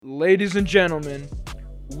Ladies and gentlemen,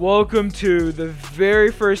 welcome to the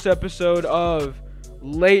very first episode of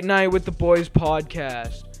Late Night with the Boys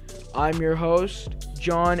podcast. I'm your host,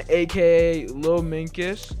 John, aka Lil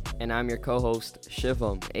Minkus. And I'm your co-host,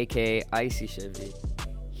 Shivam, aka Icy Shivy.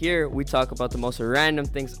 Here, we talk about the most random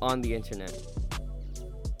things on the internet.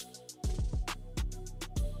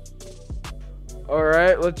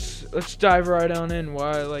 Alright, let's dive right on in.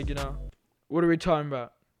 Why, what are we talking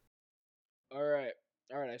about?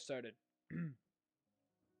 Alright, I started.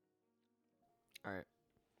 Alright.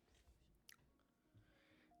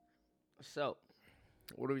 So,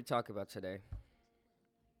 what do we talk about today?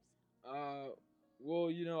 Well,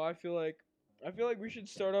 I feel like we should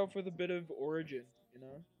start off with a bit of origin,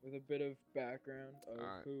 with a bit of background of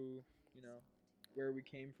Alright. who, where we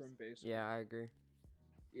came from, basically. Yeah, I agree.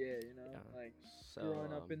 Yeah, So,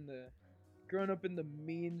 growing up in the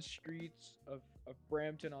mean streets of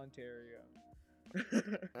Brampton, Ontario.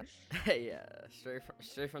 yeah, straight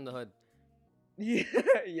from the hood.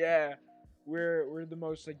 Yeah. We're the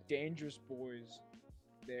most dangerous boys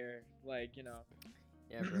there. Yeah,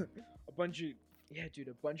 bro. a bunch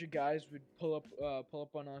of guys would pull up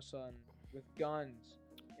on us with guns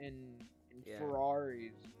in Yeah.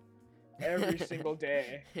 Ferraris every single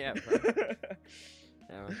day. Yeah, bro.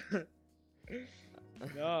 Yeah, man.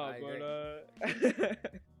 No, I but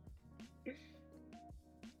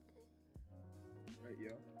right,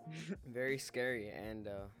 yo. Very scary and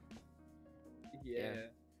Yeah.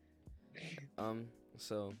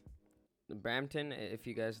 So the Brampton, if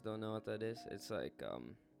you guys don't know what that is, it's like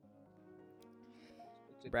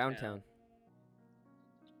It's a Brown town. Town.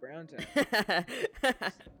 It's Brown Town.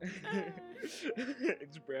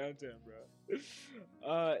 It's Brown Town, bro.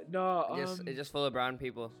 No. It's just full of brown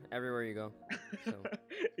people everywhere you go. So.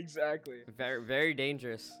 Exactly. Very, very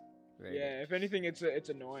dangerous. Very Yeah. dangerous. If anything, it's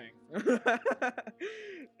annoying.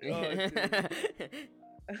 Oh, dude.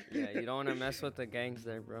 Yeah, you don't want to mess with the gangs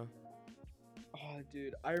there, bro. Oh,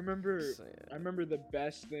 dude, I remember So, yeah. I remember the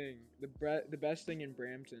best thing in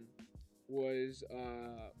Brampton was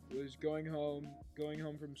going home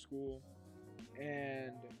from school,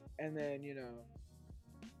 and then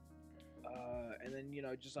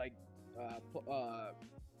just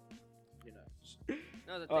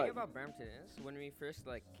No, the thing about Brampton is when we first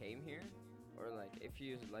came here, or if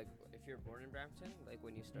you're born in Brampton,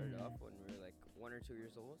 when you started off when we were 1 or 2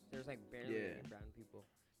 years old, there's barely any brown people.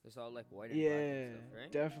 There's all white and black and stuff,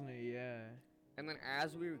 right? Definitely, yeah. And then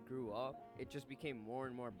as we grew up, it just became more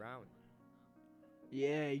and more brown.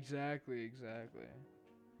 Yeah, exactly.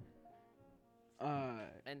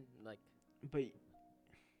 And But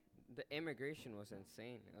the immigration was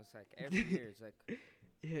insane. It was every year it's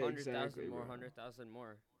yeah, 100,000 exactly, more, bro. 100,000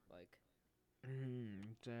 more.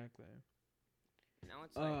 Exactly. Now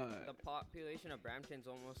it's the population of Brampton's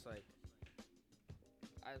almost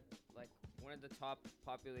one of the top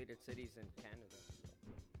populated cities in Canada.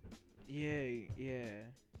 Yeah.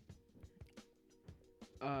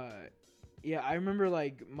 Yeah, I remember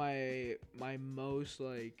my most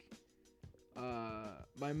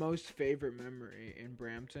favorite memory in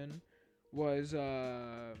Brampton was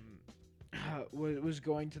was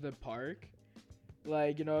going to the park.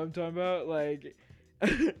 You know what I'm talking about?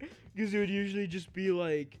 Because it would usually just be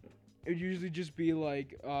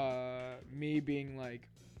me being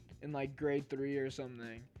in grade 3 or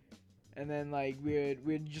something, and then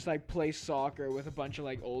we'd just play soccer with a bunch of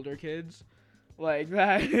older kids that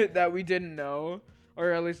that we didn't know,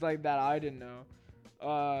 or at least that I didn't know.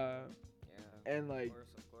 Yeah. And of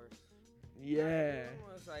course. yeah.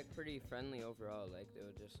 Everyone was pretty friendly overall. They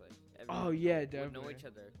would just Oh everyone yeah, would know definitely. each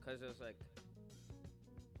other, cause it was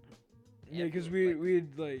Yeah, because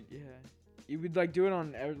we'd do it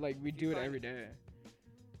on we'd do it every day,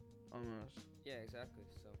 almost. Yeah, exactly.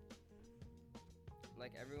 So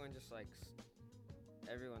everyone just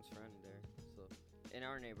everyone's friend there. So in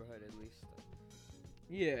our neighborhood at least.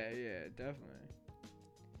 Yeah, definitely.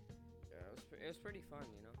 Yeah, it was pretty fun,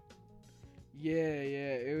 Yeah,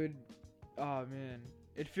 it would. Oh man,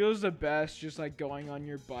 it feels the best just going on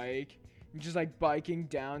your bike and just biking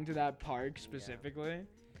down to that park specifically.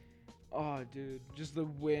 Oh, dude, just the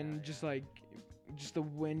wind, Yeah. just the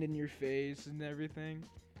wind in your face and everything.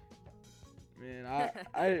 Man, Why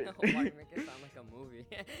make it sound like a movie?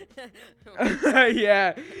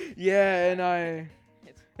 yeah, and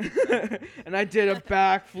I did a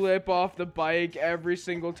backflip off the bike every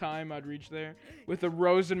single time I'd reach there with a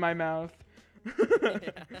rose in my mouth.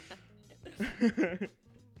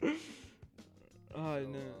 Oh So,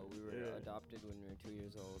 no. we were Yeah. adopted when we were 2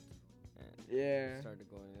 years old, and Yeah. we started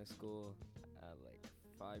going to school at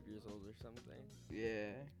 5 years old or something.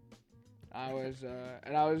 Yeah.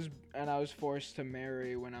 And I was forced to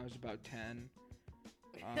marry when I was about 10.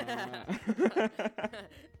 No.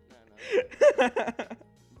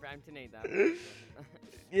 Brampton ain't that bad.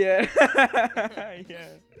 Yeah. Yeah.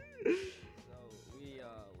 So we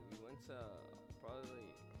went to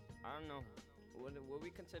probably, I don't know, would we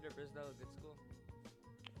consider Brisdale a good school?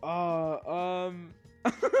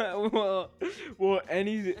 Well,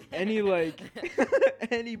 any like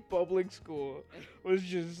any public school was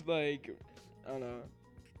just like, I don't know.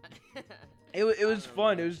 It was I don't know,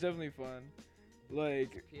 fun. bro. It was definitely fun.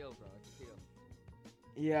 Like, It's Peel, bro. It's Peel.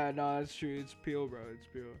 yeah, no, that's true. It's Peel, bro. It's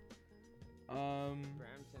Peel.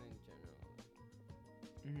 Brampton in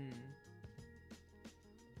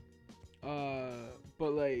general.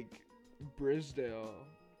 But like Brisdale,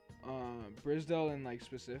 Brisdale in like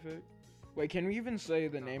specific. Wait, can we even say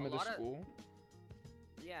the No, name a of the lot of- school?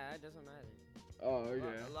 Yeah, it doesn't matter. Oh, A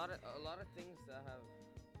okay. lot of things that have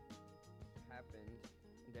happened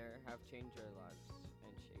there have changed our lives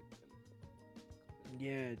and shaped them.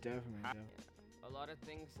 Yeah, definitely. Ha- definitely. A lot of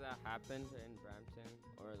things that happened in Brampton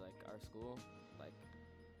or like our school, like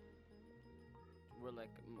were like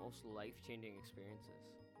most life-changing experiences.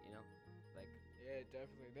 You know, like Yeah,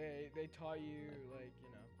 definitely. They taught you like, you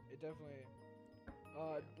know, it definitely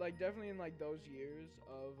like definitely in like those years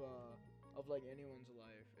of like anyone's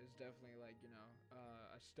life is definitely like, you know,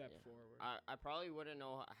 a step Yeah. forward. I probably wouldn't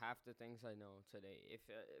know half the things I know today if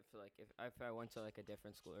I went to like a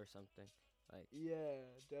different school or something. Like Yeah,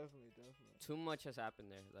 definitely. too much has happened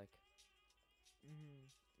there. Like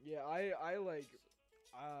Yeah, I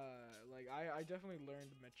definitely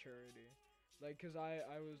learned maturity. Like, cause I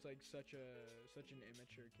was like such an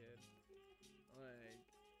immature kid. Like,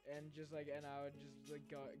 and just like, and I would just like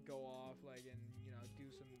go off like and, you know, do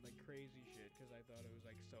some like crazy shit cause I thought it was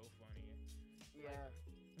like so funny. yeah.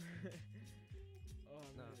 Oh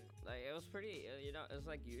No, man. like it was pretty. You know, it's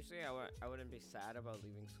like usually I wouldn't be sad about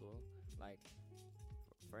leaving school. Like,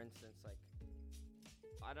 for instance, like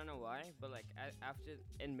I don't know why, but like after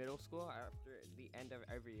in middle school, after the end of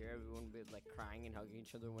every year, everyone would be like crying and hugging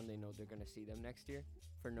each other when they know they're gonna see them next year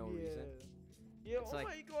for no reason. Yeah, It's oh like-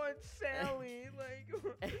 my god, Sally, like,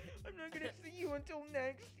 I'm not gonna see you until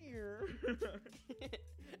next year.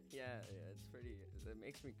 yeah, it's pretty. It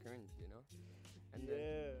makes me cringe, you know. And then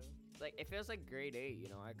Yeah. like it feels like grade 8, you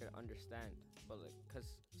know. I could understand, but like,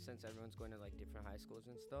 cause since everyone's going to like different high schools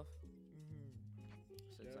and stuff,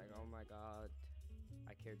 so it's like, oh my god,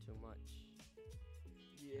 I care too much.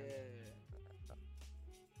 Yeah.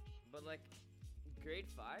 But like grade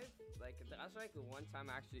 5, like that's like the one time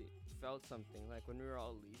I actually felt something. Like when we were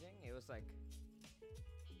all leaving, it was like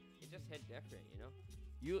it just hit different, you know.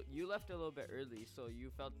 You left a little bit early, so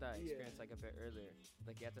you felt that experience Yeah. like a bit earlier.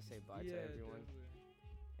 Like you had to say bye Yeah, to everyone. definitely.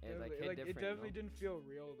 And it like Definitely. hit Like, different. it definitely you know? didn't feel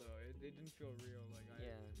real though. It didn't feel real. Like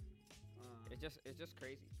Yeah. It's just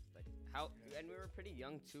crazy. Like how Yeah. and we were pretty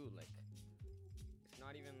young too. Like it's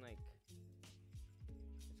not even like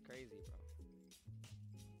it's crazy, bro.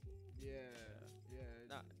 Yeah. Yeah.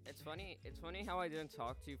 No, it's funny. It's funny how I didn't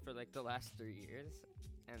talk to you for like the last 3 years,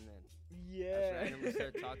 and then I Yeah. randomly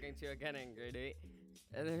started talking to you again in grade 8,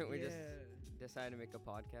 and then we just Yeah. decided to make a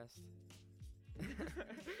podcast.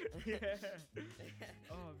 Yeah.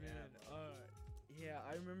 Oh man. Yeah,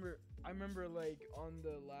 I remember like on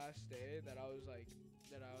the last day that I was like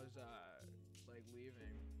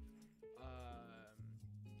leaving.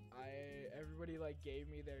 Everybody like gave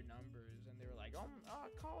me their numbers and they were like,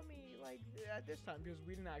 call me like at this time, because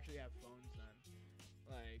we didn't actually have phones then.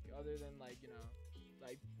 Like, other than like, you know,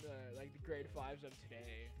 like the grade 5s of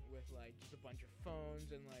today with like just a bunch of phones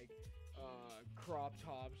and like crop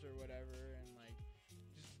tops or whatever, and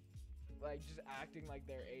just acting like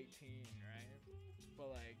they're 18, right? But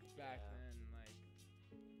like back Yeah. then, like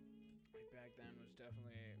back then was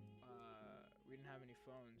definitely we didn't have any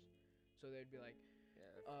phones, so they'd be like,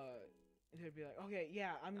 okay,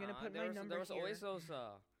 yeah, I'm gonna put my number there was here. always those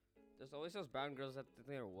there's always those brown girls that think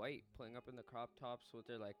they're white pulling up in the crop tops with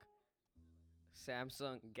their like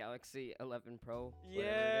Samsung Galaxy 11 Pro.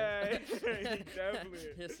 Yeah, whatever it is. definitely.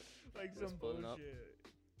 Just Like just some pulling up.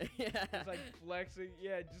 bullshit. yeah. Just like flexing,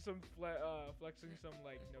 yeah, just some flexing some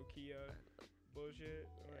like Nokia bullshit.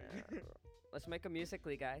 Yeah. Let's make a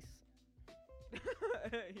Musical.ly, guys.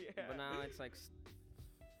 Yeah. But now it's like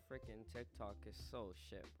freaking TikTok is so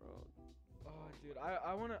shit, bro. Oh, dude,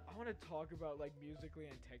 I wanna talk about like Musical.ly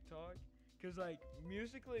and TikTok, cause like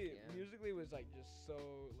Musical.ly was like just so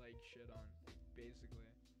like shit on, basically.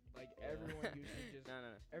 Like everyone used to just no.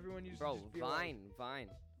 everyone used Bro, to just be Vine.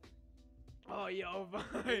 Oh, yo,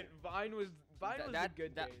 Vine. Vine was That- the that-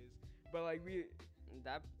 good that- days. But like we,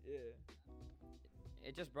 That yeah.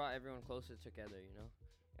 it just brought everyone closer together, you know.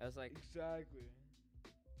 It was like, Exactly.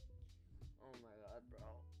 oh my god, bro,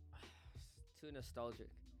 too nostalgic.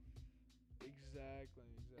 Exactly.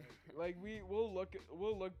 Like we'll look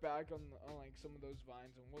back on like some of those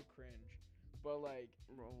vines and we'll cringe, but like,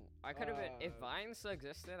 Bro, I could have been, if Vine still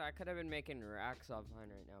existed, I could have been making racks off Vine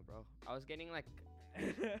right now, bro. I was getting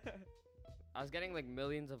like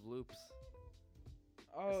millions of loops.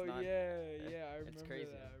 Oh not- yeah, I remember it's crazy.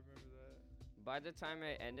 that. I remember that. By the time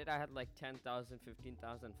it ended, I had like 10,000,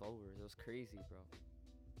 15,000 followers. It was crazy, bro.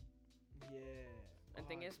 Yeah. And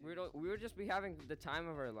thing is, dude. we would just be having the time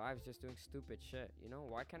of our lives, just doing stupid shit. You know,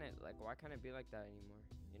 why can't it be like that anymore?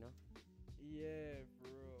 You know, Yeah, for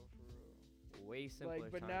real. way simpler.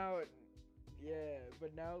 Like, but times.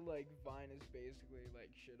 now like Vine is basically like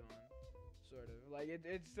shit on, sort of. Like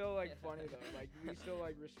it's still like funny though. Like we still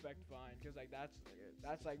like respect Vine because like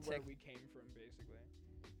that's like where we came from basically.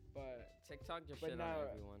 But TikTok just but shit now- on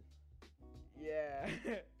everyone. yeah,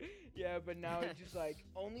 yeah. But now it's just like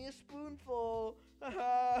only a spoonful,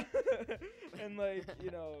 and like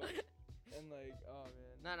and like oh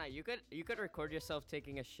man. No, you could record yourself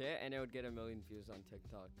taking a shit and it would get 1 million views on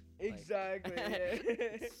TikTok. Exactly. Yeah.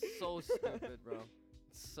 It's so stupid, bro.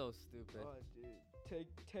 It's so stupid. Oh, dude.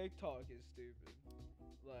 TikTok is stupid.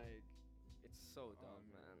 Like, It's so dumb,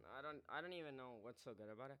 man. man. I don't even know what's so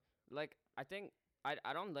good about it. Like, I think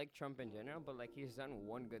I don't like Trump in general, but like he's done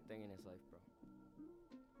one good thing in his life, bro.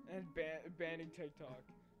 and banning TikTok.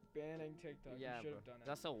 Banning TikTok. Yeah, you should bro. have done it.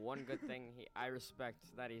 That's the one good thing I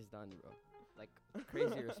respect that he's done, bro. Like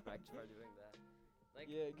crazy respect for doing that. Like,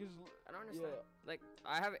 yeah, because I don't understand. Like,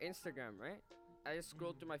 I have Instagram, right? I just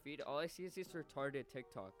scroll through my feed. All I see is these retarded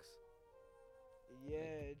TikToks.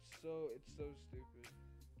 it's so stupid.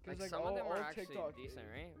 Like, Like some all, of them are all actually TikTok decent,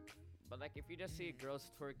 right? But like, if you just see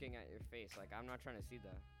girls twerking at your face, like, I'm not trying to see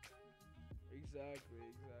that. Exactly.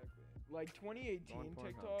 Like 2018 Pornhub,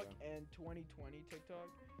 TikTok bro. and 2020 TikTok,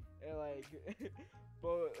 and like,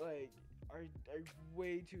 but like are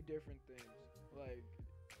way two different things. Like,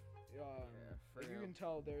 for like you real. can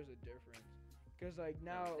tell there's a difference. Cause like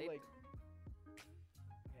now, they- like,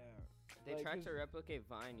 yeah, They like, tried 'cause- to replicate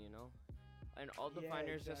Vine, you know, and all the Yeah,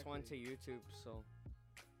 Viners just went to YouTube. So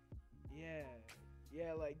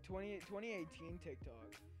yeah, like 2018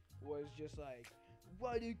 TikTok was just like,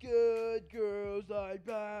 why do good girls like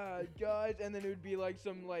bad guys? And then it would be like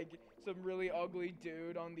some really ugly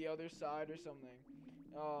dude on the other side or something,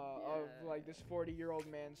 of Yeah. like this 40-year-old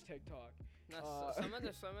man's TikTok. no, some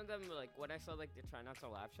of them like when I saw like the try not to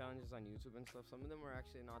laugh challenges on YouTube and stuff. Some of them were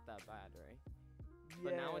actually not that bad, right?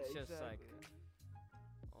 But now it's just like,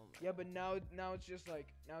 oh my. Yeah, but now it's just like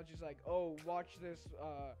oh, watch this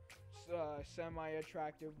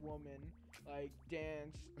semi-attractive woman like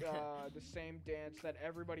dance the same dance that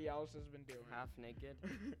everybody else has been doing. Half naked.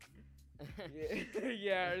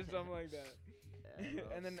 yeah, or something like that. Yeah,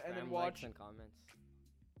 bro, And then spam watch- likes and comments.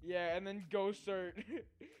 Yeah, and then go start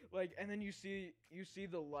like, and then you see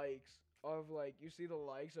the likes of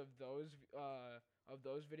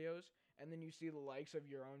those videos, and then you see the likes of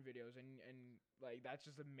your own videos, and like that's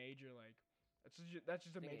just a major like that's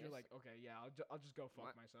just a Thing major is- like, okay, yeah, I'll just go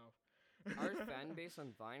fuck myself. Our fan base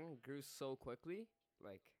on Vine grew so quickly,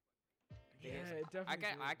 like. thing Yeah, is, it definitely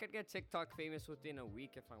I did. could get TikTok famous within a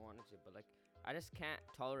week if I wanted to, but like I just can't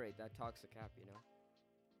tolerate that toxic app, you know.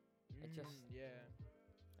 It just yeah.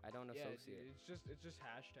 I don't Yeah, associate. it's just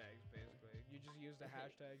hashtags basically. You just use the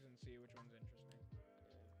hashtags and see which one's interesting.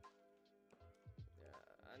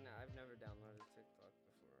 Yeah, I've never downloaded TikTok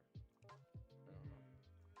before. I don't know.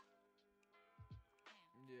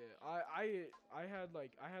 Yeah, I had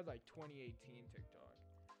like 2018 TikTok.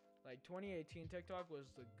 Like 2018 TikTok was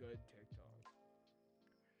the good TikTok.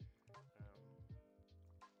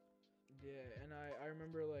 Yeah, and I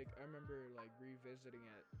remember revisiting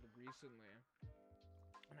it recently,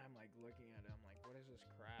 and I'm like looking at it, I'm like, what is this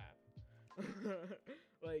crap?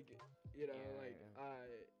 Like, you know, Yeah,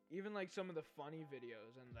 even like some of the funny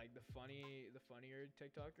videos and like the funnier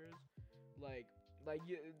TikTokers,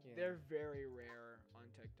 they're very rare on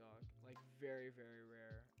TikTok, like very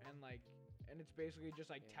rare, and it's basically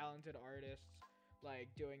just like Yeah. talented artists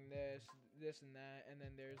like doing this and that, and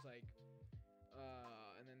then there's like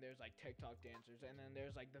TikTok dancers, and then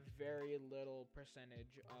there's like the very little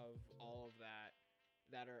percentage of all of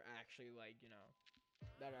that are actually like, you know,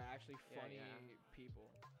 that are actually Yeah, funny yeah. people.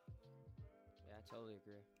 Yeah, I totally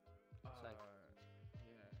agree. It's like-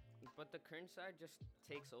 Yeah. But the cringe side just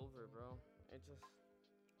takes over, bro. It just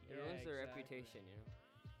it Yeah, ruins their exactly. reputation, you know.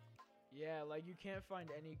 Yeah, like you can't find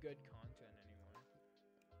any good content anymore.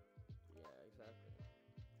 Yeah, exactly.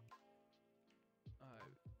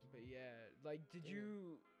 But yeah. Like, Yeah.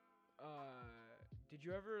 did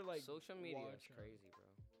you ever like Social media is watch? crazy,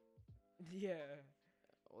 bro. Yeah.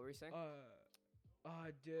 What were you saying?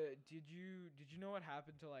 Did you know what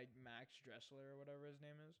happened to like Max Dressler or whatever his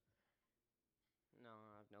name is? No,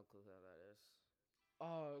 I have no clue how that is.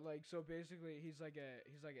 Oh, like so basically he's like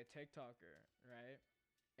a TikToker, right?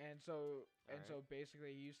 And so Alright.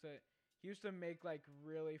 basically he used to make like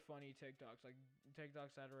really funny TikToks, like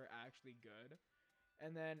TikToks that were actually good.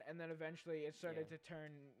 And then eventually it started Yeah. to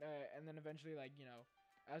turn and then eventually like,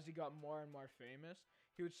 as he got more and more famous,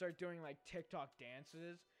 he would start doing like TikTok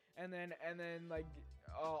dances and then like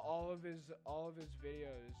all of his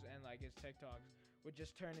videos and like his TikToks would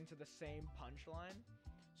just turn into the same punchline.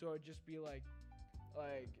 So it would just be like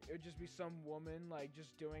it would just be some woman like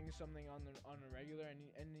just doing something on a regular,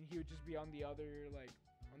 and he would just be on the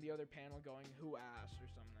other panel going who asked or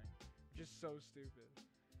something, just so stupid.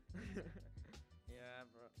 Yeah,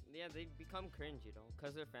 bro. Yeah, they become cringe,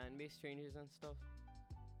 cause their fan base changes and stuff.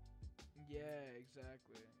 Yeah,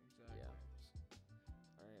 exactly. Yeah.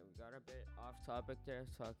 Alright, we got a bit off topic there,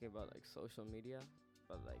 talking about like social media,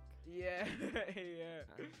 but like, Yeah. Yeah.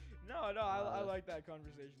 uh, No, I uh, like that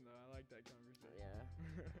conversation though. I like that conversation.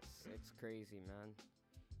 yeah, it's crazy, man.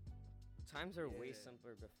 Times are way Yeah.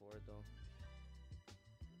 simpler before, though.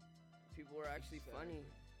 People were actually funny.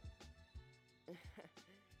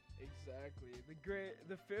 Exactly.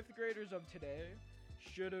 The fifth graders of today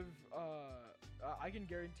should have. I can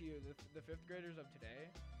guarantee you the fifth graders of today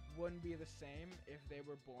wouldn't be the same if they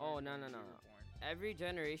were born. Oh, no, when no, we no, were no. born. Every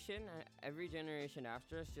generation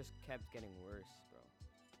after us just kept getting worse, bro.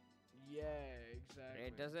 Yeah, exactly.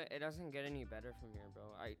 It doesn't get any better from here, bro.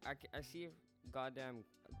 I see goddamn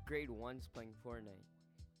grade 1s playing Fortnite.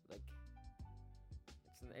 Like,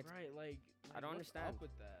 it's Right, like I don't what's understand. up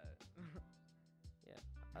with that?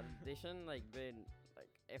 They shouldn't like been like,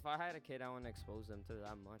 if I had a kid, I wouldn't expose them to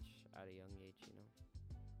that much at a young age,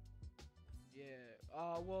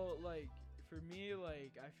 Yeah. Well, like for me,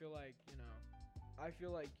 like I feel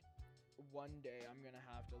like one day I'm gonna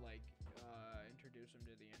have to like introduce them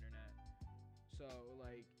to the internet. So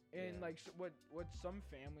like, and Yeah. like what some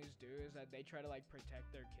families do is that they try to like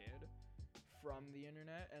protect their kid from the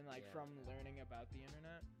internet and like Yeah, from yeah. learning about the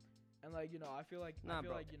internet. And like, I feel like Nah,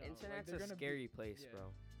 bro. like, like Internet's they're a gonna scary place, yeah.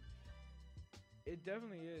 bro. It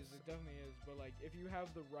definitely is. It definitely is. But like, if you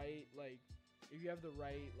have the right like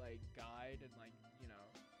guide and like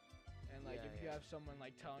and like Yeah, if you yeah. have someone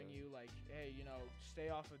like telling Okay. you like, hey, stay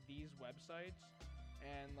off of these websites,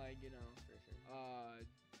 and like For sure.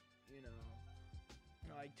 you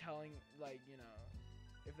like telling like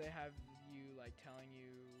if they have you like telling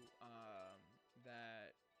you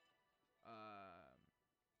that um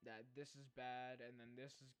that this is bad and then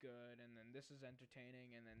this is good and then this is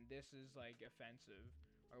entertaining and then this is like offensive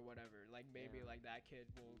or whatever, like maybe Yeah. like that kid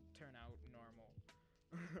will turn out normal.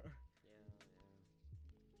 Yeah, yeah.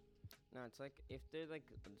 No, it's like if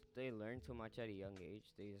they learn too much at a young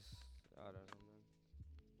age, they just, I don't know, man.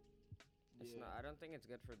 It's not. I don't think it's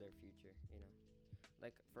good for their future.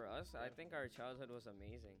 Like for us, I think our childhood was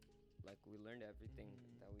amazing. Like we learned everything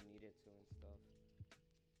that we needed to and stuff.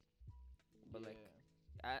 But like,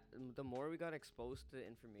 the more we got exposed to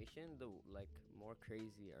information, the like more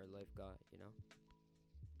crazy our life got.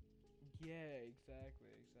 Yeah,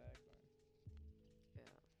 exactly. Yeah.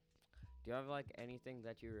 Do you have like anything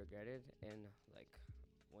that you regretted in like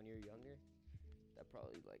when you're younger that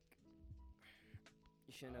probably like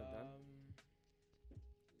you shouldn't have done?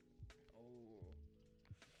 Oh.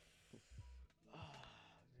 Oh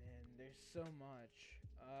man, there's so much.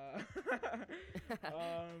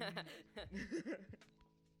 Um,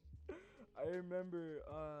 I remember.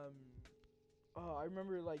 I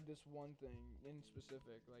remember like this one thing in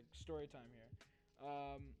specific, like story time here.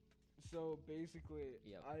 So basically,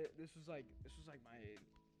 Yep. this was like my,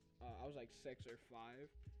 I was like 6 or 5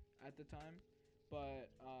 at the time, but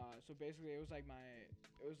so basically it was like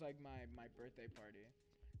my birthday party,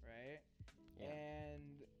 right? Yeah.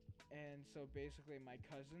 And so basically my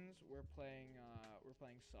cousins were playing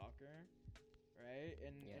soccer, right?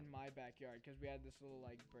 In my backyard, because we had this little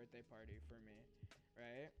like birthday party for me,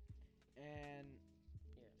 right? And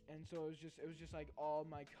Yeah. and so it was just like all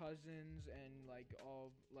my cousins and like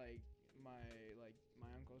all like my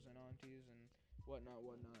uncles and aunties and whatnot.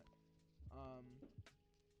 Bro,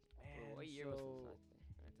 And what year was this? so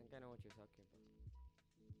I think I know what you're talking about.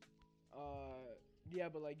 yeah,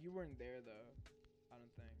 but like you weren't there though, I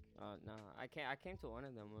don't think. No, I came to one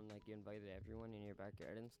of them when like you invited everyone in your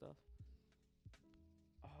backyard and stuff.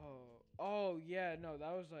 Oh yeah, no,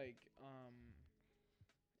 that was like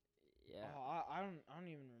Yeah. oh, I don't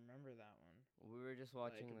even remember that one. We were just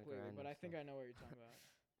like watching like completely. But random I think stuff. I know what you're talking about.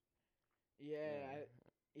 Yeah,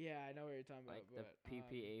 Yeah, I know what you're talking about. like the But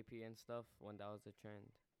PPAP and stuff when that was a trend.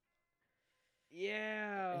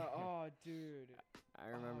 yeah. Oh, dude. I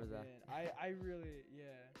Oh remember that. man. I really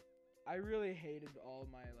I really hated all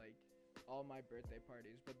my birthday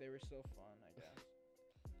parties, but they were still fun, I guess.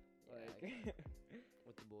 Yeah, I Like got it.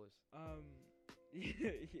 With the boys.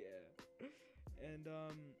 yeah. And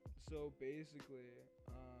so basically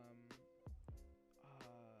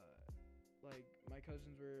like my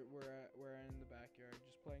cousins were in the backyard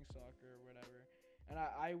just playing soccer or whatever, and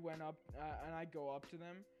I went up and I go up to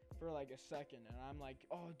them for like a second, and I'm like,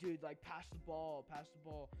 oh dude, like pass the ball,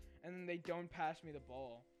 and then they don't pass me the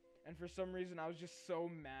ball, and for some reason I was just so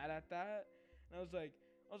mad at that, and I was like,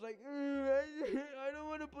 I don't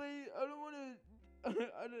want to play, I don't want to,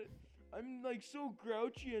 I'm like so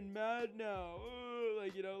grouchy and mad now,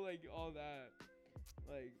 like like all that,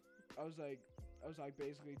 like I was like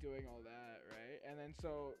basically doing all that, right? And then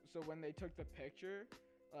so when they took the picture,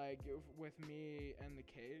 like with me and the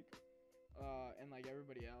cake, and like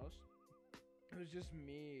everybody else, it was just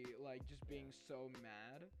me like just being so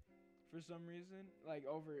mad for some reason, like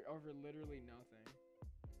over literally nothing.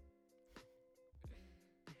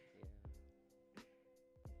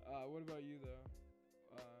 Yeah. What about you though?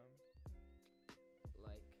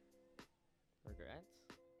 Like regrets?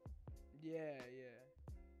 Yeah.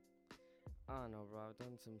 I don't know, bro. I've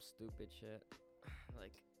done some stupid shit.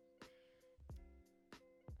 Like,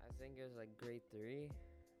 I think it was like grade 3.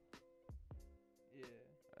 Yeah.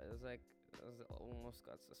 I was almost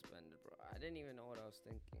got suspended, bro. I didn't even know what I was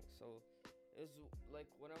thinking. So, it was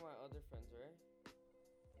like one of my other friends, right?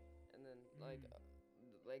 And then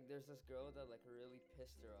like there's this girl that like really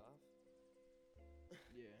pissed her off.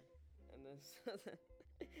 Yeah. And then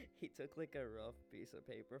he took like a rough piece of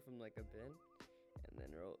paper from like a bin, and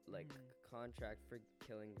then wrote like contract for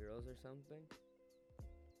killing girls or something.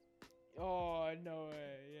 Oh no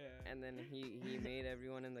way, yeah. And then he made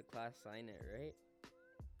everyone in the class sign it, right?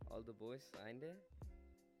 All the boys signed it.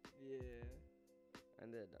 Yeah.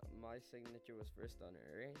 And then my signature was first on it,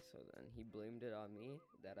 right? So then he blamed it on me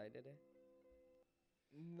that I did it.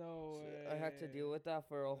 No way. I had to deal with that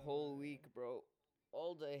for a whole week, bro.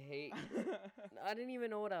 All the hate. I didn't even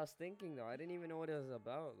know what I was thinking though. I didn't even know what it was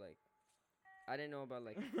about. Like, I didn't know about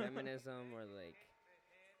like feminism or like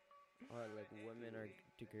women are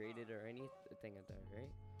degraded or anything like that,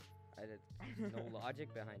 right? I had no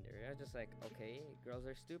logic behind it. Right? I was just like, okay, girls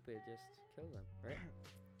are stupid, just kill them, right?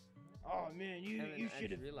 Oh man, you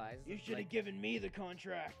should have realized you should have given me the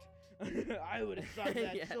contract. I would have signed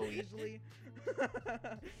that so easily.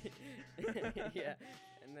 Yeah,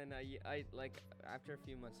 and then I like after a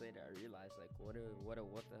few months later, I realized like what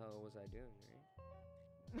the hell was I doing,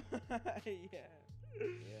 right? Yeah.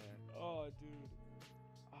 Yeah. Oh dude.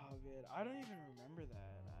 Oh man, I don't even remember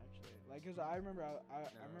that actually. Like, cause I remember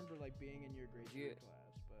I remember like being in your grade 3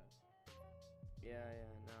 class, but. Yeah,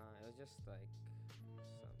 nah, it was just like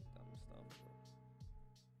some dumb stuff.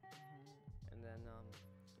 And then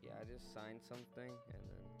yeah, I just signed something, and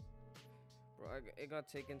then bro, it got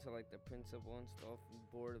taken to like the principal and stuff,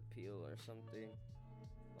 board appeal or something.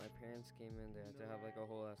 My parents came in, they had to have like a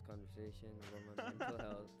whole ass conversation about my mental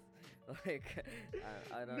health. Like,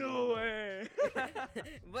 I don't know. No way.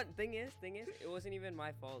 But thing is, it wasn't even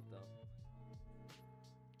my fault though.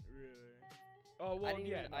 Really? Oh well,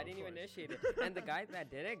 I didn't even initiate it, and the guy that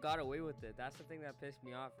did it got away with it. That's the thing that pissed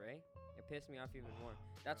me off, right? It pissed me off even more.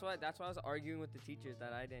 That's why I was arguing with the teachers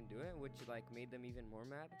that I didn't do it, which like made them even more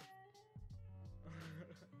mad.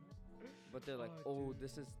 But they're like, "Oh,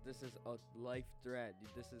 this is a life threat.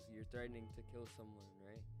 You're threatening to kill someone,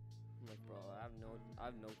 right?" I'm like, "Bro, I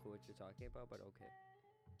have no clue what you're talking about, but okay."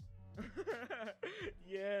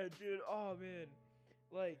 Yeah, dude. Oh man,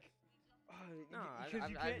 like, No, I can't know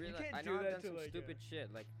do I've that done to some like stupid shit.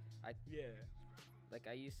 Like yeah,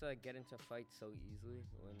 I used to like, get into fights so easily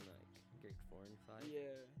when like grade 4 and 5.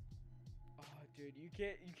 yeah. Oh, dude, you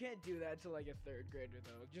can't do that to like a third grader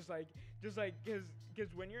though. Just like,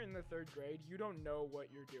 cause when you're in the third grade, you don't know what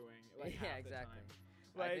you're doing. Like, yeah, half exactly.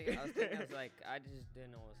 The time. Like, I was thinking, I was like, I just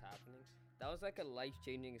didn't know what was happening. That was like a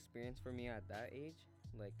life-changing experience for me at that age.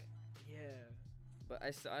 Like, yeah. but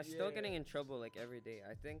I still getting in trouble like every day.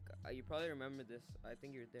 I think you probably remember this. I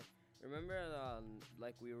think you were there. Remember,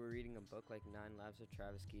 like we were reading a book like 9 Lives of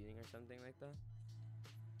Travis Keating or something like that.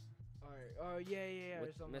 Alright. Oh yeah.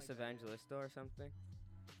 With Miss like Evangelisto or something.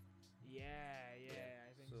 Yeah,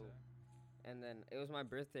 I think so. And then it was my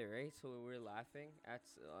birthday, right? So we were laughing at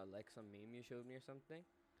like some meme you showed me or something,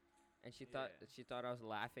 and she thought I was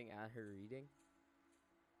laughing at her reading.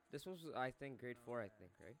 This was I think grade 4, I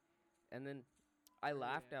think, right? And then I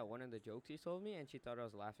laughed at one of the jokes he told me, and she thought I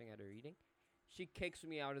was laughing at her eating. She kicks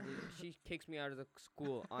me out of the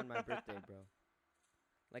school on my birthday, bro.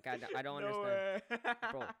 Like I don't No understand, way.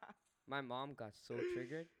 bro. My mom got so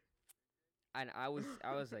triggered, and I was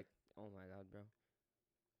like, oh my god, bro.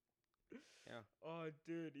 Yeah. Oh,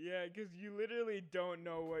 dude, yeah, because you literally don't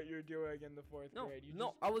know what you're doing in the fourth grade.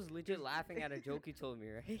 I was legit laughing at a joke he told me,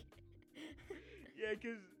 right? Yeah,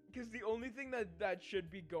 because the only thing that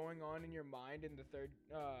should be going on in your mind in the third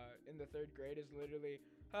grade is literally,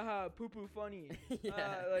 haha, poo poo funny.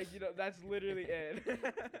 Yeah. Like, you know, that's literally it. That's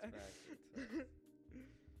facts.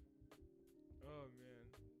 Oh man.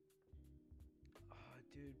 Oh,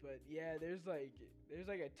 dude, but yeah, there's like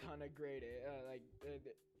a ton of grade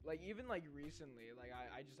like even like recently, like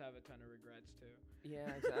I just have a ton of regrets too. Yeah,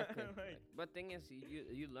 exactly. Like, but thing is,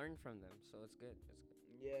 you learn from them, so it's good. It's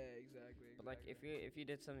good. yeah, exactly. But like, if you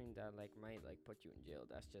did something that like might like put you in jail,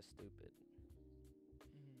 that's just stupid.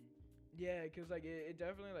 Yeah, cause like it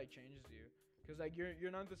definitely like changes you, cause like you're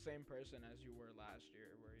not the same person as you were last year,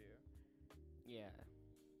 were you? Yeah.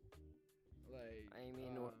 Like, I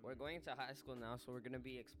mean, we're going to high school now, so we're gonna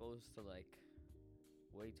be exposed to like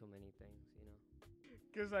way too many things, you know.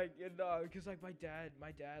 Cause like my dad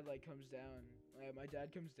like comes down. My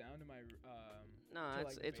dad comes down to my No, to,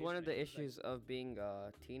 it's like, it's one of the basement. He's like, issues of being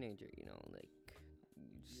a teenager, you know, like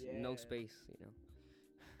just no Yeah. space, you know.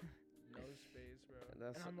 no space, bro.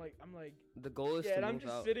 That's- And I'm like, The goal is yeah, to and I'm move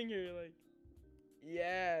just out. sitting here like,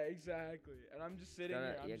 yeah, exactly. And I'm just sitting Gotta-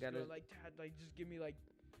 here. I'm you just gotta- going like, Dad, like just give me like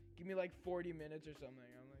 40 minutes or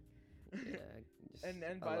something. I'm like, Yeah, just And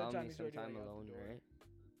by the allow time me he's some already, time like, out the alone, door. right?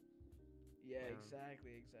 yeah, Yeah.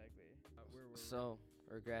 exactly. Where were we? So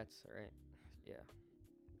regrets, right? Yeah.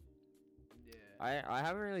 Yeah. I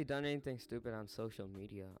haven't really done anything stupid on social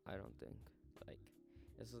media. I don't think. Like,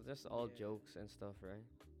 it's just all Yeah. jokes and stuff, right?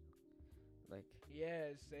 Like,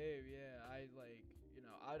 Yeah, same. Yeah, I like, you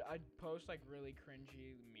know, I'd post like really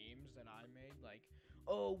cringy memes that I made, like,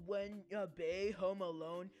 oh, when Bay Home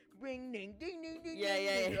Alone, ring ding ding ding ding, Yeah, ding,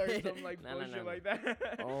 yeah, ding," yeah. or some like No, no, bullshit no, no. like that.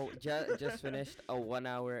 oh, just finished a 1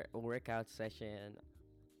 hour workout session.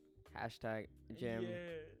 Hashtag gym.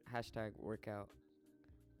 Yeah. Hashtag workout.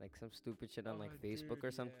 Like some stupid shit on like Oh, Facebook dude, or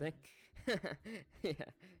yeah. something. Yeah.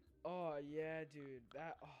 Oh yeah, dude.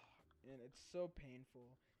 That. Oh, and it's so painful.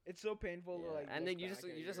 It's so painful to Yeah, like. and look then you back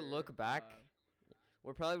at just your, look back.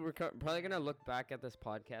 We're probably gonna look back at this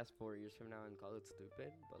podcast 4 years from now and call it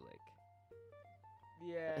stupid, but like.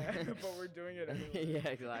 Yeah, but we're doing it anyway. Yeah,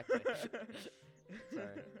 exactly.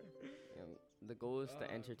 Sorry. Yeah, the goal is to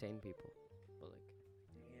Uh, entertain people, but like.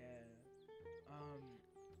 Yeah.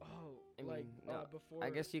 Oh, I like mean, no, before. I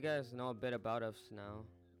guess you guys know a bit about us now.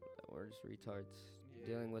 That we're just retards Yeah.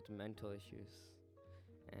 dealing with mental issues,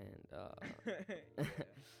 and Yeah.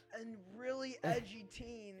 And really edgy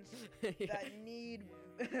teens that need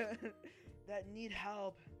that need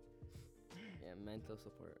help. yeah, mental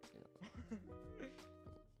support. You know.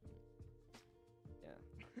 Yeah.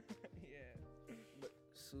 Yeah. But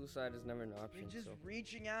suicide is never an option. You're just so.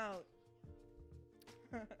 reaching out.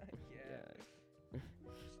 Yeah.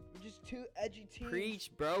 We're just two edgy teens.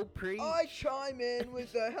 Preach, bro, preach. I chime in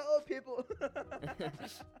with the help people.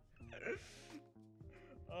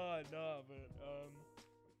 Oh no, but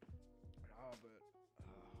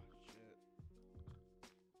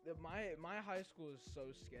shit. My high school is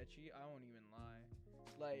so sketchy. I won't even lie.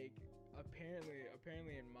 Like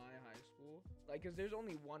apparently in my high school, like, cause there's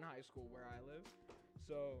only one high school where I live,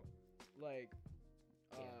 so like,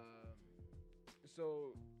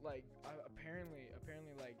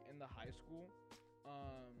 apparently like in the high school,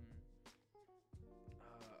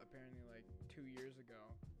 apparently like 2 years ago,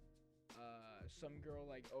 some girl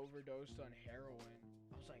like overdosed on heroin.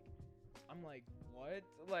 I'm like, what?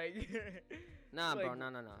 Like, Nah, bro, like-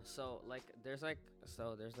 no. So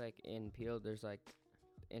there's in Peel, there's like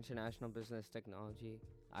International Business Technology,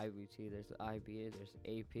 IBT, there's IB, there's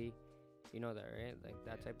AP. You know that, right? Like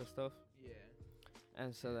that Yeah. type of stuff. Yeah.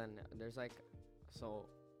 And so then there's like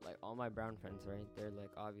all my brown friends, right? They're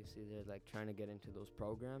like obviously they're like trying to get into those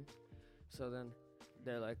programs. So then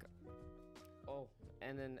they're like, oh,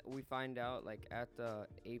 and then we find out like at the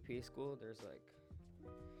AP school, there's like,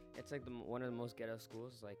 it's like one of the most ghetto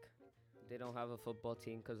schools. Like they don't have a football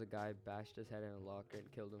team because a guy bashed his head in a locker and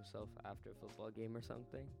killed himself after a football game or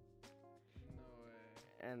something. No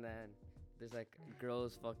way. And then there's like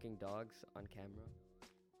girls fucking dogs on camera.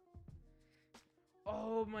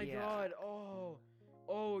 Oh my Yeah. god. Oh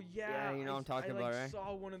yeah. Yeah, you know what I'm talking I about, right?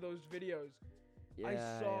 saw one of those videos. Yeah, I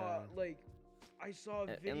saw a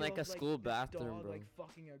video in like a of, school this bathroom, dog, bro. like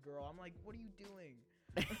fucking a girl. I'm like, what are you doing?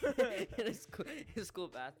 in his school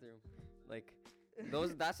bathroom. Like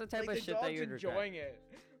that's the type like of shit that you'd enjoying regret.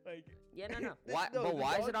 it. Like Yeah, no. Why? No, but the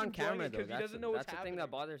why is it dog's on camera enjoying it though? 'cause he doesn't know what's That's the thing that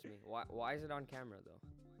happening. bothers me. Why is it on camera though?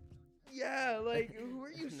 yeah, like who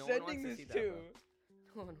are you No one wants sending to this see that, to?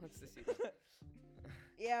 No one wants to see that.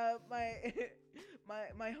 Yeah,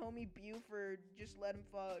 my homie Buford, just let him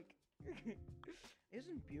fuck.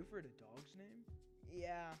 Isn't Buford a dog's name?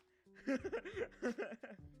 Yeah.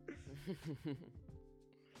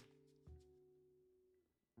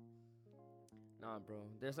 Nah, bro.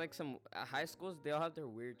 There's like some high schools. They all have their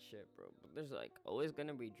weird shit, bro. But there's like always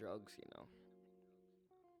gonna be drugs, you know.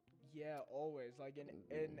 Yeah, always. Like in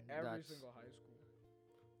every That's- single high school.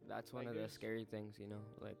 That's one Like, of the there's- scary things, you know.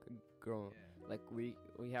 Like growing, Yeah. like we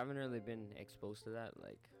haven't really been exposed to that,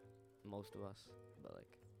 like most of us. But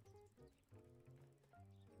like,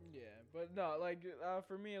 Yeah, but no, like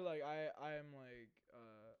for me, like I am like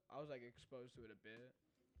I was like exposed to it a bit,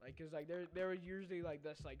 like cause like there was usually like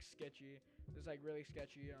this like really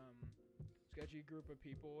sketchy group of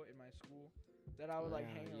people in my school that I would like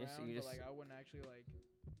Yeah, hang you just- around, you but just- like I wouldn't actually like.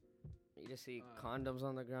 you just see Uh, condoms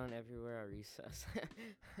on the ground everywhere at recess.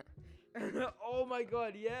 Oh my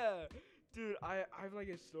god, yeah, dude, I have like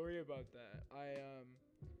a story about that.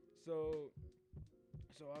 So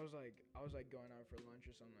I was like going out for lunch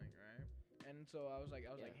or something, right? And so I was like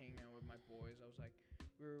Yeah. hanging out with my boys. I was like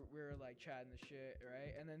we were like chatting the shit,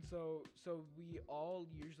 right? And then so we all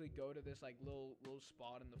usually go to this like little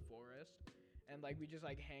spot in the forest, and like we just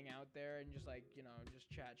like hang out there and just like just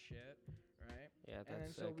chat shit, right? Yeah, And then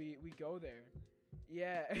that's so sick. we go there,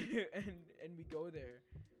 yeah, and we go there,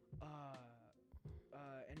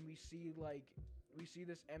 and we see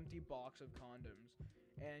this empty box of condoms,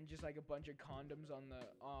 and just like a bunch of condoms on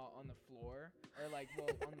the floor, or like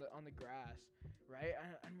on the grass, right?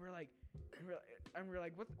 And we're like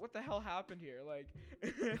what the hell happened here? Like,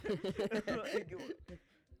 like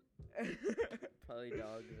Probably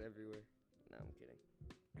dogs everywhere. No, I'm kidding.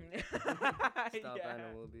 Stop yeah.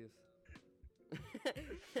 animal abuse.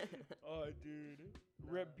 Oh, dude,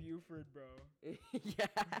 Rip Buford, bro. Yeah.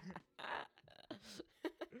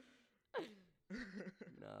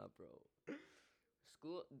 Nah, bro.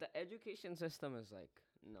 The education system is like,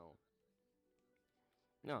 no.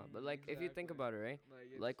 No, but like, if you think Exactly. about it, right?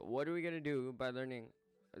 Like, Like, what are we gonna do by learning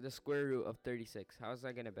the square root of 36? How is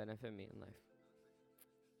that gonna benefit me in life?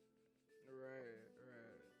 right.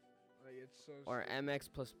 Like it's so. Or stupid. mx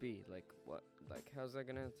plus b, like what? Like, how's that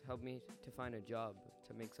gonna help me to find a job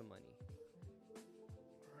to make some money?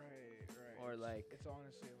 Right. Or like, It's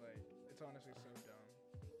honestly so dumb.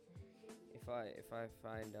 if I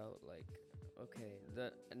find out like, okay,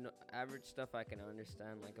 the average stuff I can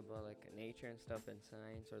understand, like about like nature and stuff and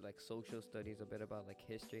science, or like social studies, a bit about like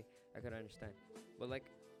history, I could understand. But like,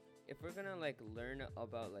 if we're gonna like learn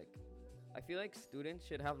about like, I feel like students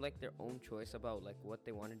should have like their own choice about like what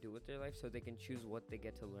they want to do with their life, so they can choose what they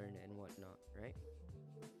get to learn and what not, right?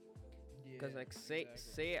 Because Yeah, like say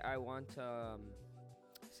I want to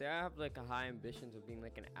say I have like a high ambitions of being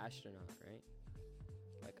like an astronaut, right?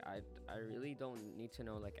 Like I really don't need to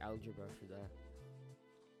know like algebra for that.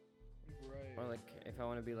 Right. Or like if I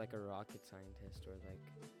want to be like a rocket scientist, or like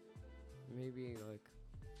maybe like,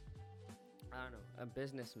 I don't know, a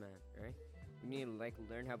businessman, right? You need to like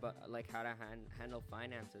learn how to handle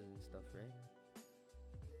finances and stuff, right?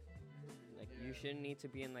 Like you shouldn't need to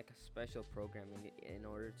be in like a special program in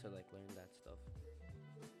order to like learn that stuff.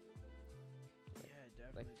 Yeah,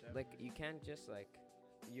 definitely. Like you can't just like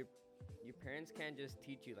your parents can't just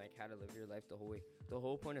teach you like how to live your life the whole way. The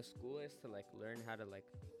whole point of school is to like learn how to like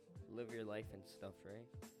live your life and stuff, right?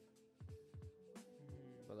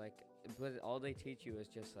 But all they teach you is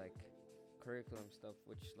just like curriculum stuff,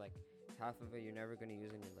 which like half of it you're never gonna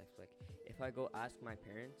use in your life. Like if I go ask my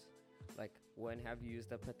parents, like, when have you used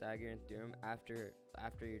the Pythagorean theorem after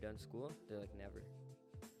you're done school? They're like, never.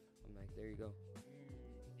 I'm like, there you go.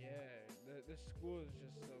 Yeah, the school is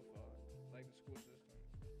just so fucked. Like the school system.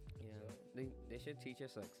 Yeah, So- they should teach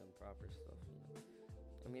us like some proper stuff, you know.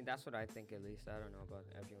 I mean, that's what I think, at least. I don't know about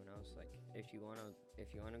everyone else. Like, if you wanna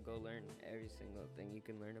go learn every single thing you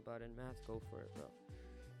can learn about in math, go for it, bro.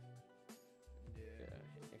 Yeah.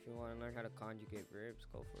 If you wanna learn how to conjugate verbs,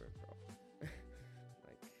 go for it, bro.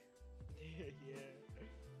 Like, Yeah.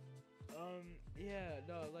 Yeah,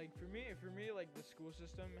 no, like for me, like the school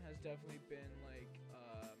system has definitely been like,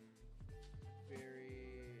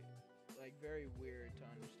 very weird to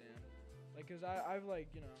understand. Like, cause I've like,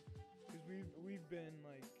 cause we've been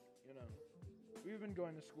like, we've been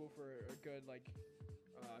going to school for a good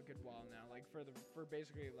while now, like for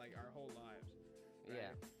basically like our whole lives. Right?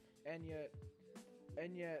 yeah.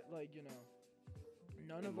 And yet, like,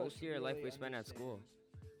 none And of us most of your life really we spend at school. understands.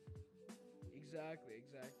 Exactly.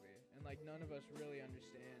 And like none of us really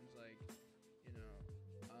understands like, you know,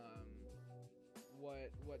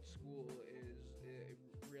 what school it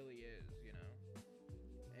really is, you know.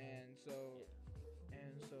 And so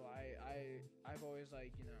I've always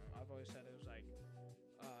like, you know, I've always said it was like,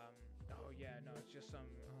 oh yeah, no, it's just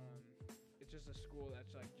it's just a school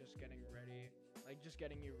that's like just getting ready, like just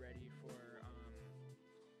getting you ready for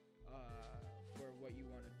what you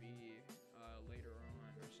want to be later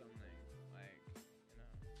on or something, like,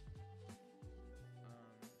 you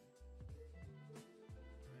know,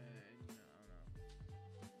 and you know, I don't know,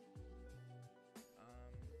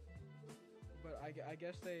 but I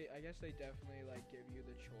guess they definitely like give you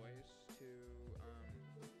the choice to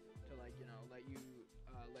like, you know, let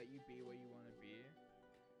you be what you want to be.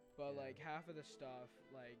 But Yeah. like half of the stuff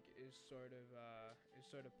like is sort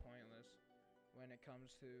of pointless when it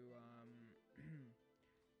comes to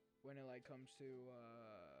when it like comes to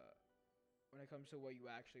when it comes to what you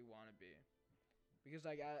actually want to be. Because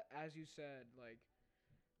like as you said,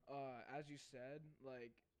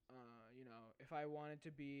 like you know, if I wanted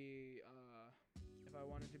to be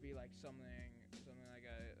like something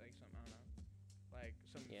like some, I don't know, like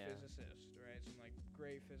some Yeah. physicist, right? Some like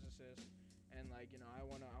great physicist, and like, you know, I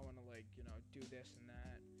wanna like, you know, do this and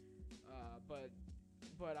that.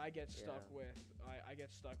 But I get stuck Yeah. with I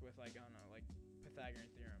get stuck with like, I don't know, like Pythagorean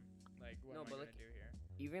theorem. Like, what No, am I but gonna like do here?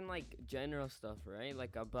 even like general stuff, right?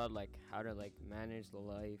 Like about like how to like manage the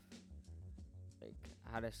life, like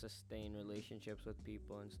how to sustain relationships with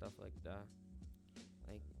people and stuff like that.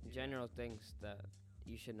 Like Yeah. general things that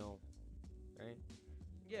you should know, right?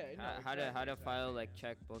 Yeah, no, How to file like yeah.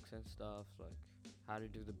 checkbooks and stuff, like how to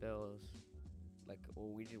do the bills. Like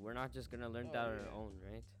we're not just gonna learn Oh that on yeah. our own,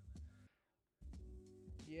 right?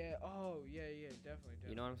 Yeah. Oh yeah, yeah. Definitely,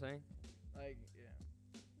 You know what I'm definitely. saying? Like,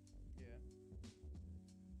 yeah.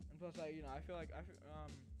 And plus, I, you know, I feel like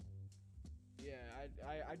yeah,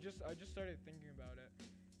 I just started thinking about it,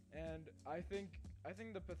 and I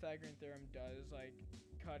think the Pythagorean theorem does like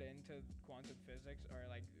cut into quantum physics, or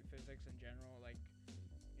like physics in general, like,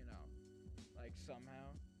 you know, like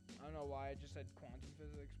somehow. I don't know why I just said quantum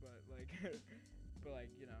physics, but like but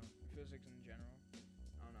like, you know, physics in general.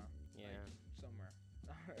 I don't know, Yeah. like somewhere.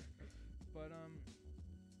 But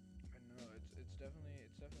I know it's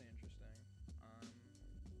definitely interesting. Um,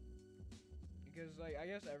 because like I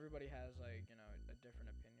guess everybody has like, you know, a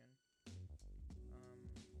different opinion. Um,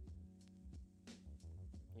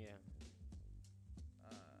 Yeah. uh,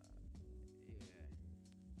 yeah.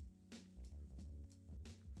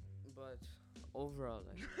 But overall,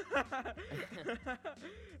 like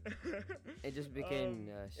it just became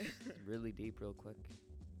um, really deep real quick.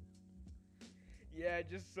 yeah,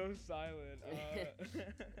 just so silent.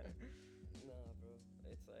 Nah, bro.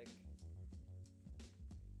 It's like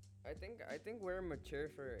I think we're mature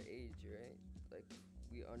for our age, right? Like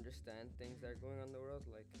we understand things that are going on in the world.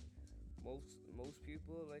 Like most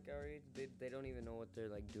people like our age, they don't even know what they're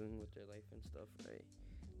like doing with their life and stuff, right?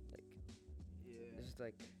 Like yeah. it's just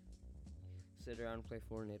like sit around and play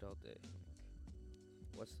Fortnite all day.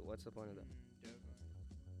 What's the point of that? Definitely.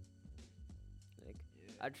 Like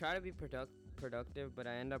Yeah. I try to be productive, but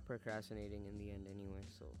I end up procrastinating in the end anyway.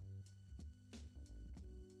 So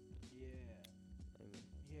Yeah. I mean,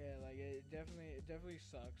 Yeah, like it definitely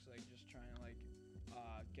sucks like just trying to like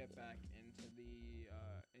get back into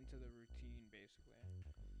the routine basically.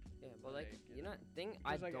 yeah, but like Like, you know, thing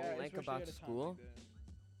I because like don't like especially about at a time like school. this.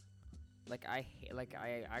 Like I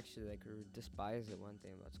actually like despise it. One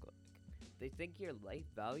thing about school, like, they think your life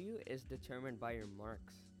value is determined by your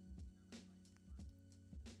marks.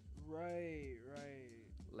 Right, right.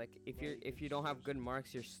 Like if Like you it's don't have just good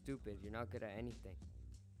marks, you're stupid. You're not good at anything,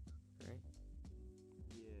 right?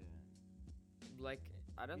 yeah. Like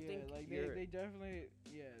I don't Yeah, think like they definitely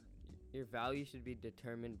yeah. your value should be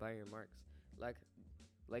determined by your marks.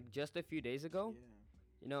 Like just a few days ago, Yeah.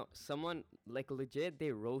 you know, someone like legit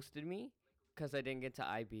they roasted me because I didn't get to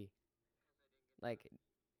IB. Like,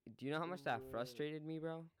 do you know how much that Right. frustrated me,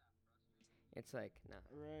 bro? It's like nah.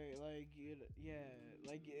 Right, like yeah,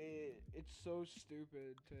 like it's so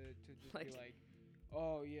stupid to just be Like like,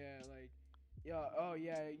 oh yeah, like, yeah, oh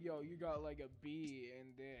yeah, yo, you got like a B in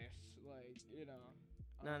this, like, you know,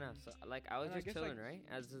 no. So like I was and I just guess like, chilling, right?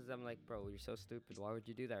 As I'm like, bro, you're so stupid. Why would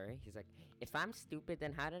you do that, right? He's like, if I'm stupid,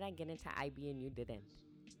 then how did I get into IB and you didn't?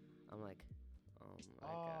 I'm like, oh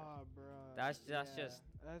my god. oh, bro, That's yeah, just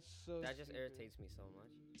that's so that just stupid, irritates me so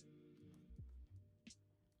much.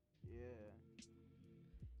 yeah,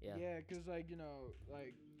 Yeah. yeah, cause like, you know,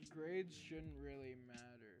 like grades shouldn't really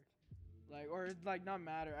matter, like, or like not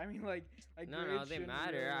matter. I mean, like No, grades they shouldn't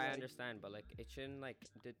matter. really, I like, understand, but like it shouldn't like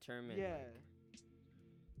determine yeah. like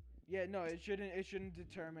Yeah, no, it shouldn't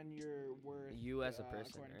determine your worth you as a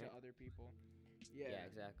person, according to right? other people. Yeah, Yeah.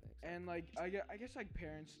 exactly. And like I guess like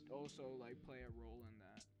parents also like play a role in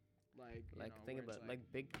that. Like, you Like know, think where it's about like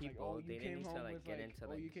big it's like, people. oh, They you didn't came need to home like with get like, into oh,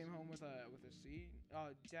 like you came home with a C. Oh,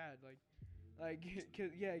 dad, like,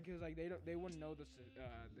 cause like they wouldn't know the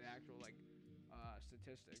actual like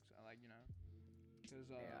statistics, like, you know,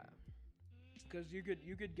 yeah. cause you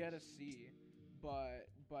could get a C, but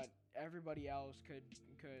everybody else could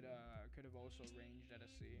have also ranged at a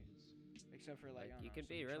C, except for like, I Like don't you know, could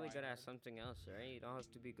some be really good at tryhard. something else, right? You don't have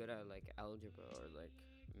to be good at like algebra or like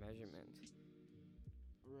measurement.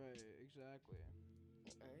 Right, exactly.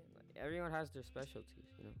 Right? Like, everyone has their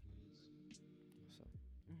specialties, you know. So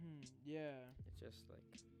Yeah. it's just like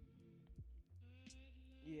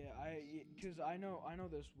Yeah, cause I know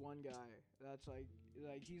this one guy that's like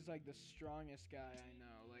he's like the strongest guy I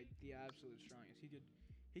know, like the absolute strongest.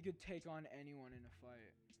 He could take on anyone in a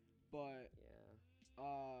fight, but yeah.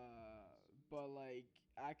 but like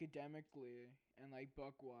academically and like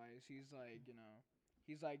book wise, he's like, you know,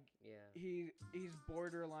 he's like Yeah. he's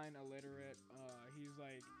borderline illiterate. He's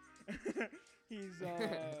like he's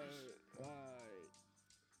like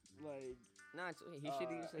No, he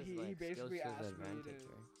should use his he like skills basically to his asked me advantage, to.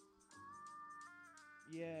 right?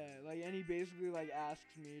 Yeah, like, and he basically like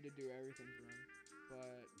asks me to do everything for him,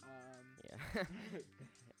 but Yeah.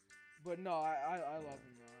 but no, I love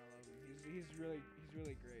him though. I love him. He's really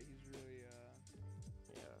great. He's really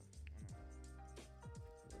Yeah. I don't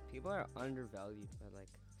know. People are undervalued by like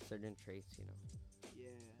certain traits, you know.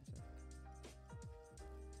 Yeah. So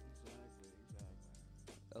Exactly.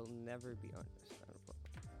 it'll never be understandable.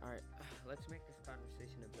 All right, let's make this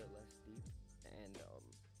conversation a bit less deep. And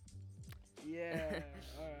Yeah.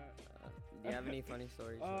 Alright. do you have any funny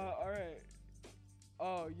stories? Alright.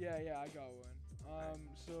 Oh yeah, I got one.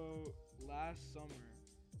 So last summer,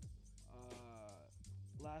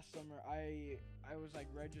 I was like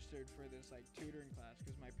registered for this like tutoring class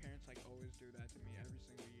because my parents like always do that to me every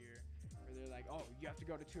single year, where they're like, oh, you have to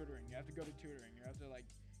go to tutoring, you have to like,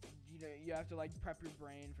 you know, you have to like prep your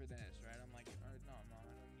brain for this, right? I'm like, no, mom,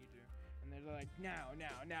 I don't need to. And they're like, now, you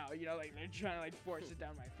know, like they're trying to like force it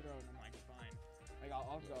down my throat, and I'm like, fine, like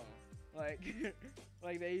I'll go. Like,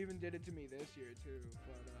 like they even did it to me this year too,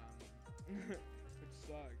 but which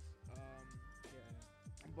sucks. Yeah.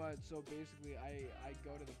 But so basically, I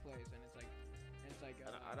go to the place and it's like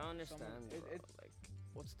I don't understand, bro. it's Like,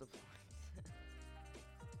 what's the point?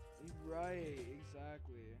 right,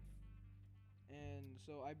 exactly. And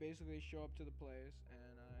so I basically show up to the place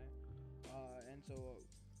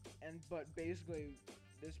but basically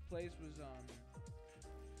this place was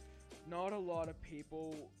not a lot of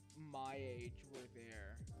people my age were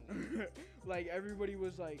there. Like everybody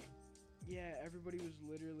was like, yeah, everybody was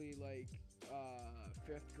literally like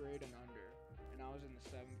 5th grade and under, and I was in the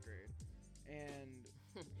 7th grade, and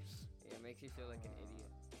Yeah, it makes you feel like an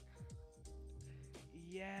idiot.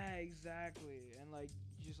 yeah, exactly, and like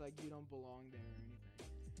just like you don't belong there or anything,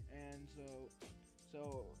 and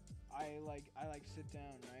so I sit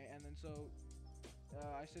down, right, and then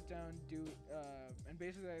I sit down, and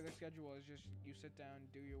basically like, the schedule is just you sit down,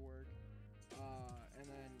 do your work, and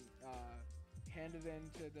then hand it in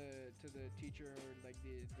to the teacher or like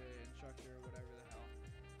the instructor or whatever the hell,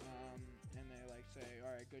 and they like say,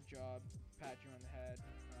 all right, good job, pat you on the head,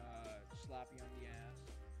 slap you on the ass,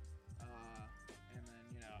 and then,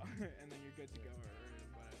 you know, and then you're good to go or whatever.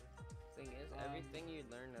 Thing is, everything you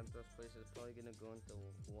learn at those places is probably gonna go into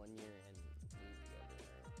 1 year and leave the other,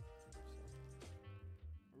 right? So.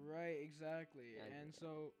 Right, exactly. Yeah, And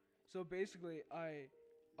so basically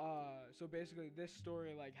this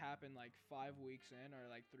story like happened like 5 weeks in or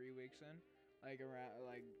like 3 weeks in, like around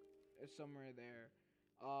like it's somewhere there.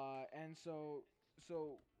 And so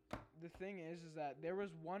the thing is that there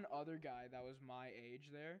was one other guy that was my age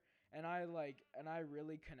there, and I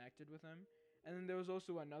really connected with him. And then there was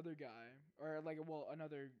also another guy, or like, well,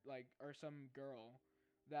 another like, or some girl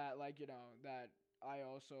that, like, you know, that I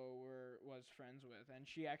also was friends with, and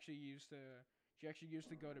she actually used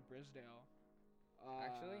to go to Brisdale.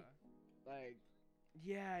 Actually? Like,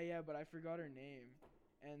 yeah, but I forgot her name,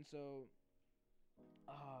 and so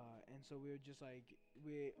we would just like,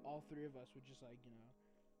 we all three of us would just like, you know,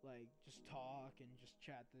 like just talk and just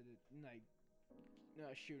chat like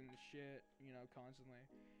shooting the shit, you know, constantly.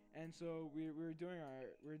 And so we were doing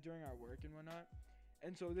our work and whatnot.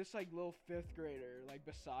 And so this like little 5th grader like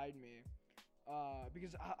beside me,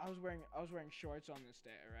 because I was wearing shorts on this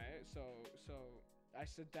day, right? So I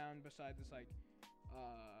sit down beside this like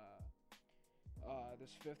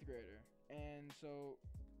this fifth grader, and so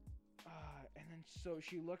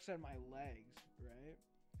she looks at my legs, right,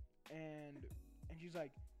 and she's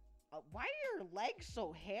like, "Why are your legs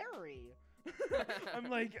so hairy?" I'm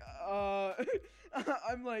like,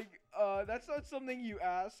 that's not something you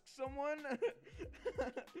ask someone.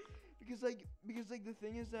 because the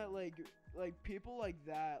thing is that like people like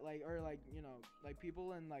that, like, or like, you know, like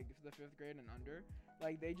people in like the fifth grade and under,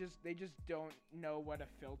 like they just don't know what a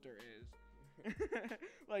filter is.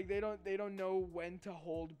 Like they don't know when to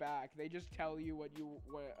hold back. They just tell you what you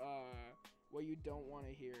don't want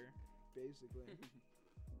to hear, basically.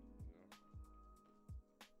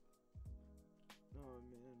 Oh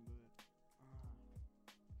man, but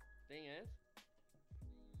thing is,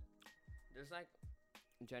 there's like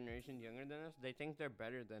generations younger than us. They think they're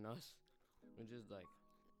better than us, which is like,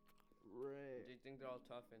 right. They think they're all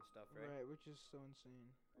tough and stuff, right? Right, which is so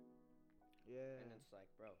insane. Yeah. And it's like,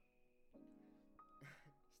 bro,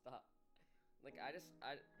 stop. Like I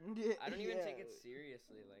don't even take it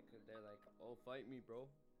seriously. Like they're like, oh, fight me, bro.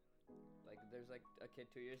 Like there's like a kid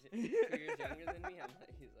 2 years younger than me.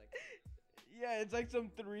 He's like. Yeah, it's like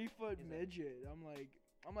some 3-foot midget. I'm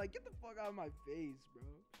like, get the fuck out of my face, bro.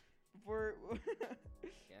 Before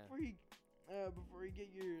you get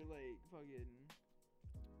your like fucking,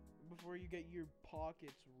 before you get your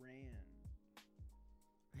pockets ran.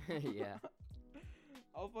 Yeah.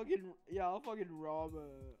 I'll fucking rob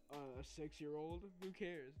a 6-year-old. Who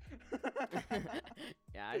cares?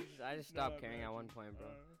 Yeah, I just stopped caring at one point, bro.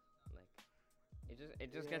 Like,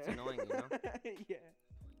 it just gets annoying, you know? Yeah.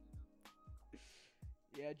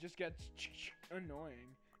 Yeah, it just gets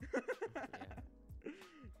annoying. Yeah.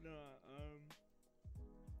 No,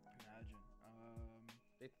 imagine.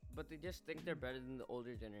 But they just think they're better than the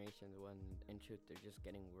older generations when, in truth, they're just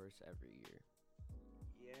getting worse every year.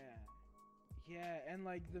 Yeah. Yeah, and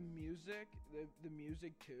like the music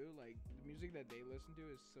too, like the music that they listen to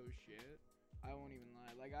is so shit. I won't even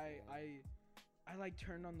lie. Like I like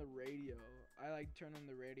turned on the radio. Like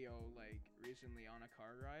recently on a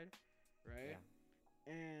car ride, right? Yeah.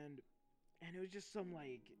 And it was just some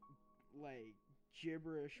like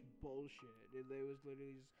gibberish bullshit. It was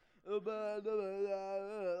literally just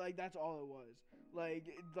like that's all it was. Like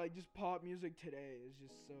just pop music today is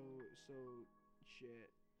just so shit.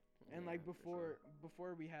 And like before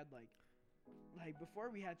we had before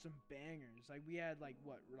we had some bangers. Like we had like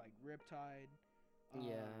Riptide.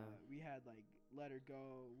 Yeah. We had like Let Her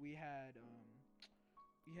Go. We had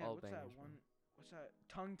all what's bangers, that one? What's that?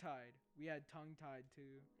 Tongue Tied. We had Tongue Tied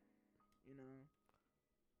too. You know.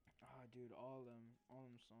 Oh, dude, all them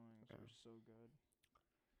songs were so good.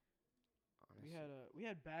 Honestly. We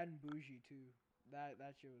had Bad and Bougie too. That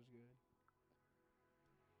shit was good.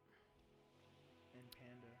 And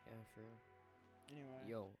Panda. Yeah, for real. Anyway.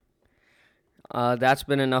 Yo. That's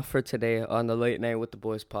been enough for today on the Late Night with the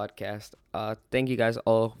Boys podcast. Thank you guys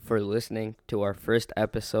all for listening to our first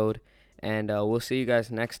episode, and we'll see you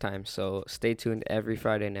guys next time. So stay tuned every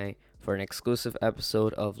Friday night for an exclusive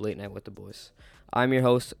episode of Late Night with the Boys. I'm your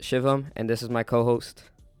host, Shivam, and this is my co-host.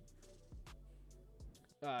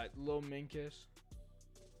 Lil Minkus.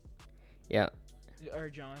 Yeah. Or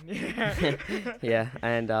John. Yeah,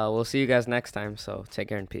 and we'll see you guys next time, so take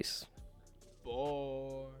care and peace.